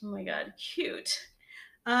 perfect. Oh my god, cute.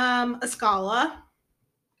 Escala.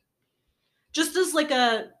 Just as like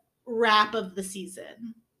a wrap of the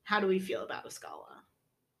season, how do we feel about Escala?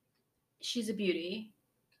 She's a beauty.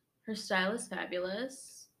 Her style is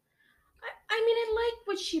fabulous. I mean, I like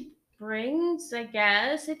what she brings, I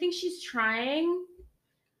guess. I think she's trying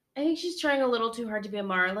a little too hard to be a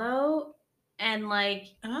Marlo. And like,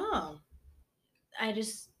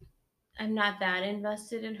 I'm not that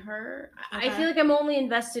invested in her. Okay. I feel like I'm only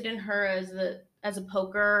invested in her as a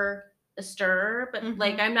poker stirrer, but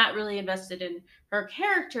like I'm not really invested in her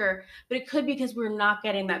character. But it could be because we're not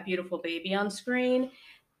getting that beautiful baby on screen.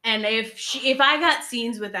 And if I got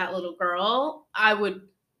scenes with that little girl, I would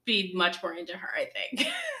be much more into her, I think.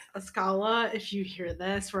 Escala, if you hear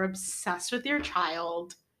this, we're obsessed with your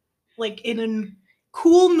child. Like in a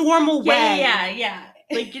cool, normal way. Yeah.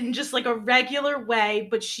 Like in just like a regular way,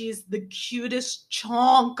 but she's the cutest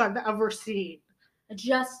chonk I've ever seen.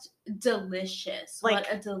 Just delicious. Like,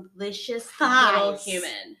 what a delicious thighs, little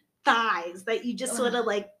human. Thighs that you just sort of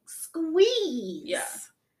like squeeze. Yeah.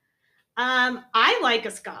 I like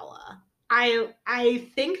Escala. I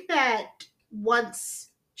think that once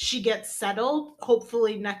she gets settled,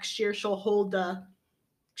 hopefully next year she'll hold a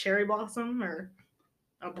cherry blossom or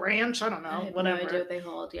a branch. I don't know. I have whatever. No idea what they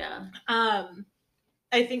hold. Yeah.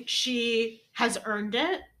 I think she has earned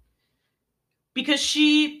it because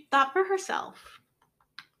she thought for herself.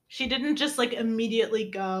 She didn't just like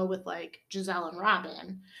immediately go with like Giselle and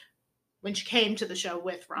Robin when she came to the show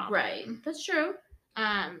with Robin. Right. That's true.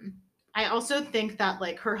 I also think that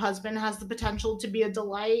like her husband has the potential to be a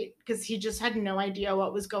delight because he just had no idea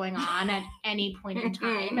what was going on at any point in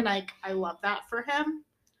time. And I love that for him.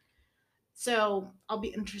 So I'll be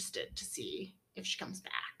interested to see if she comes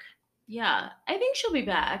back. Yeah, I think she'll be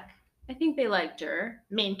back. I think they liked her.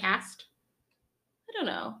 Main cast? I don't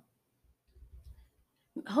know.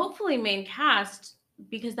 Hopefully main cast,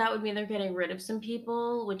 because that would mean they're getting rid of some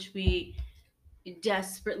people, which we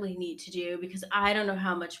desperately need to do, because I don't know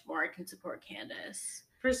how much more I can support Candace.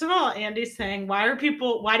 First of all, Andy's saying, why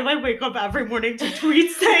do I wake up every morning to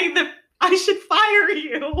tweet saying that I should fire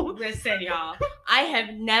you? Listen, y'all, I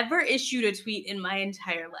have never issued a tweet in my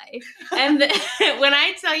entire life. And when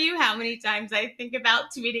I tell you how many times I think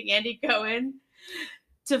about tweeting Andy Cohen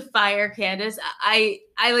to fire Candace, I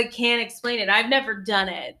like can't explain it. I've never done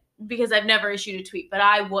it because I've never issued a tweet, but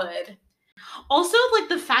I would. Also, like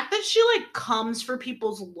the fact that she like comes for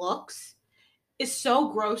people's looks is so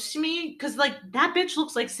gross to me because like that bitch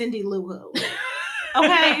looks like Cindy Lou Who.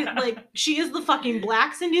 Okay, like she is the fucking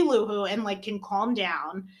black Cindy Lou Who and like can calm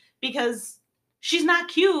down because she's not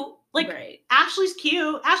cute. Like right. Ashley's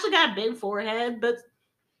cute. Ashley got a big forehead, but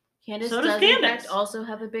Candace so does in fact also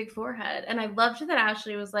have a big forehead. And I loved that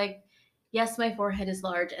Ashley was like, yes, my forehead is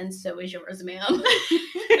large and so is yours, ma'am.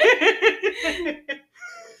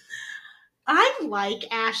 I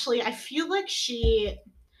like Ashley. I feel like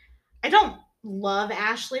I don't love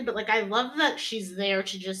Ashley, but like I love that she's there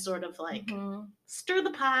to just sort of like stir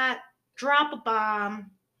the pot, drop a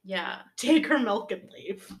bomb, take her milk and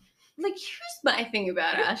leave. Like here's my thing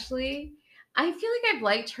about Ashley. I feel like I've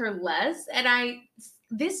liked her less, and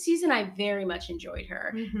this season I very much enjoyed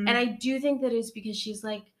her. And I do think that is because she's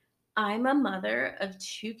like, I'm a mother of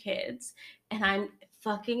 2 kids and I'm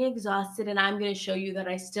fucking exhausted and I'm going to show you that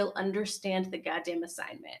I still understand the goddamn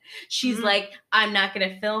assignment. She's like, I'm not going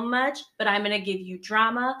to film much, but I'm going to give you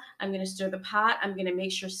drama. I'm going to stir the pot. I'm going to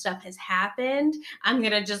make sure stuff has happened. I'm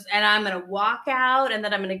going to walk out and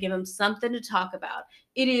then I'm going to give them something to talk about.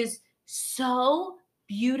 It is so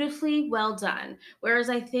beautifully well done. Whereas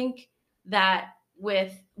I think that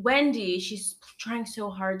with Wendy, she's trying so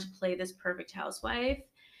hard to play this perfect housewife,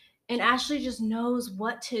 and Ashley just knows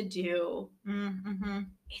what to do. Mm-hmm.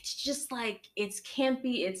 It's just like, it's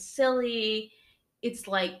campy, it's silly. It's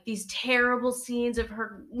like these terrible scenes of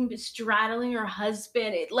her straddling her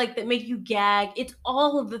husband, like that make you gag. It's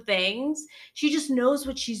all of the things. She just knows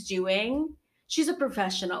what she's doing. She's a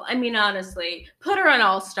professional. I mean, honestly, put her on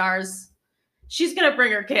All Stars. She's gonna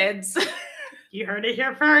bring her kids. You heard it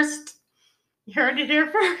here first. You heard it here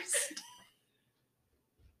first.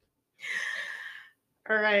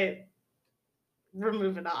 All right. We're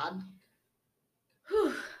moving on.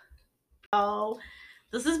 Whew. Oh,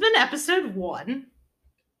 this has been episode 1.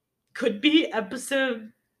 Could be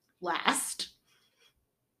episode last.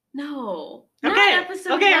 No. Okay. Not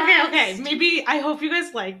episode last. Okay. Maybe, I hope you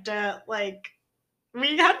guys liked it. Like,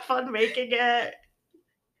 we had fun making it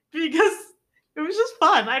because it was just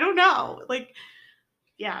fun. I don't know. Like,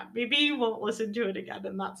 yeah, maybe you won't listen to it again,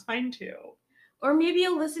 and that's fine too. Or maybe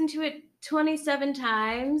you'll listen to it 27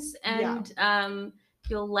 times and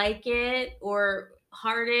you'll like it or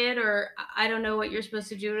heart it, or I don't know what you're supposed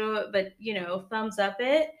to do to it, but, you know, thumbs up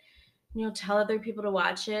it. You'll tell other people to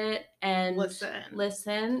watch it and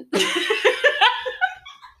listen.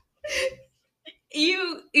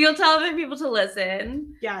 You'll tell other people to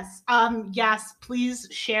listen. Yes. Yes, please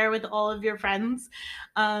share with all of your friends.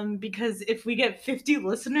 Because if we get 50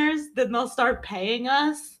 listeners, then they'll start paying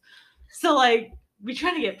us. So, like, we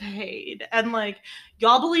try to get paid. And, like,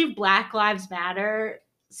 y'all believe Black Lives Matter.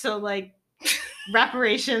 So, like,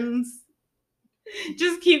 reparations.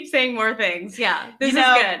 Just keep saying more things. Yeah, this is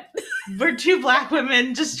good. We're 2 Black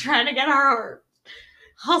women just trying to get our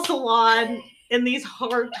hustle on in these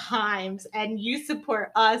hard times, and you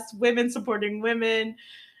support us, women supporting women.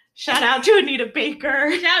 Shout out to Anita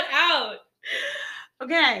Baker. Shout out.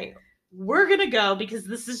 Okay, we're gonna go because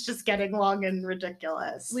this is just getting long and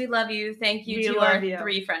ridiculous. We love you. Thank you to our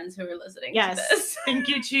 3 friends who are listening to this. Thank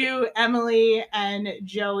you to Emily and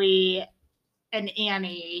Joey and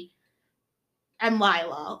Annie. And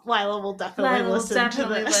Lila. Lila will definitely listen to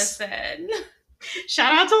this.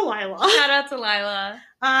 Shout out to Lila. Shout out to Lila.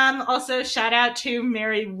 Also, shout out to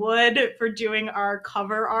Mary Wood for doing our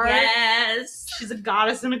cover art. Yes. She's a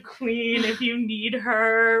goddess and a queen. If you need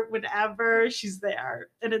her, whatever, she's there.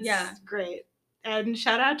 And it's great. And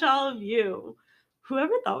shout out to all of you.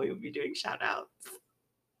 Whoever thought we would be doing shout outs?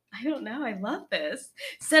 I don't know. I love this.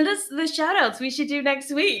 Send us the shout outs we should do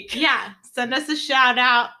next week. Yeah. Send us a shout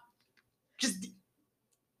out. Just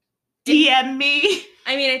DM me.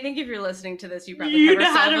 I mean, I think if you're listening to this, you probably have our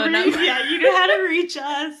cell phone number. Yeah, you know how to reach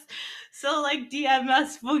us. So, like, DM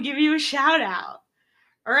us. We'll give you a shout out.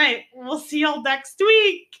 All right. We'll see y'all next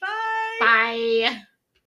week. Bye. Bye.